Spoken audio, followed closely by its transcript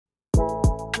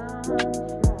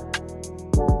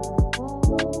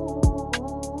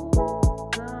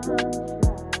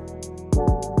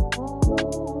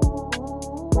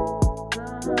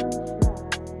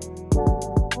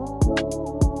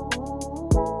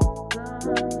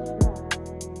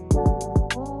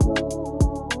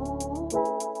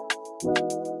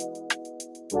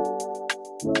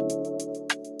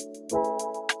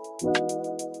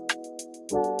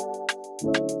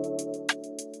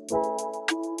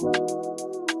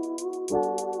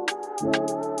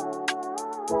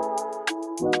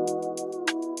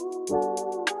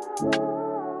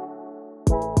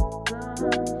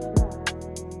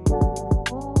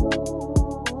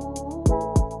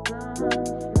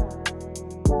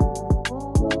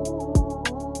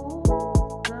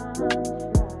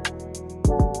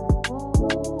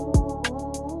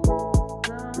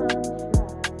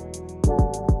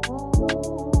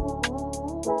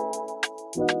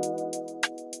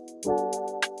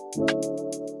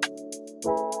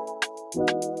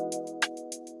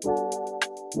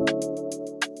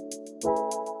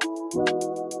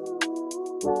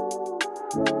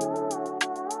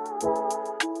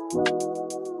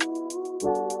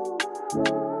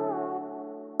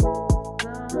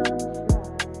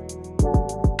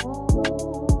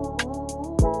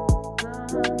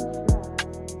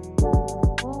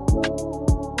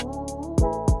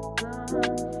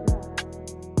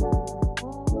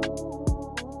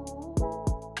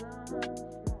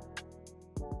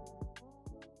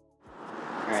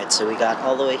Alright, so we got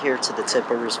all the way here to the tip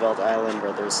of Roosevelt Island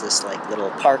where there's this like little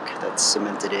park that's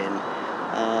cemented in,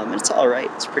 and it's alright,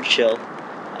 it's pretty chill.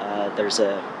 There's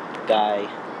a guy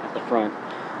at the front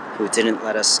who didn't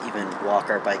let us even walk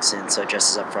our bikes in, so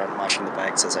Jess is up front watching the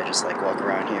bikes as I just like walk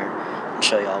around here and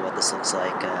show you all what this looks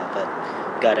like.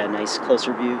 But got a nice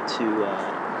closer view to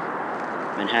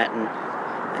Manhattan,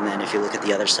 and then if you look at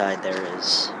the other side there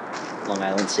is Long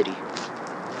Island City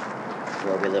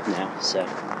where we live now. So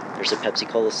there's a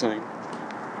Pepsi-Cola sign,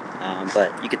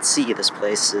 but you can see this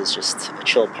place is just a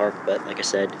chill park, but like I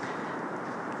said,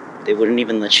 they wouldn't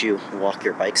even let you walk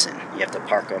your bikes in. You have to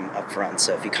park them up front,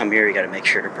 so if you come here you gotta make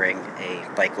sure to bring a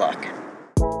bike lock.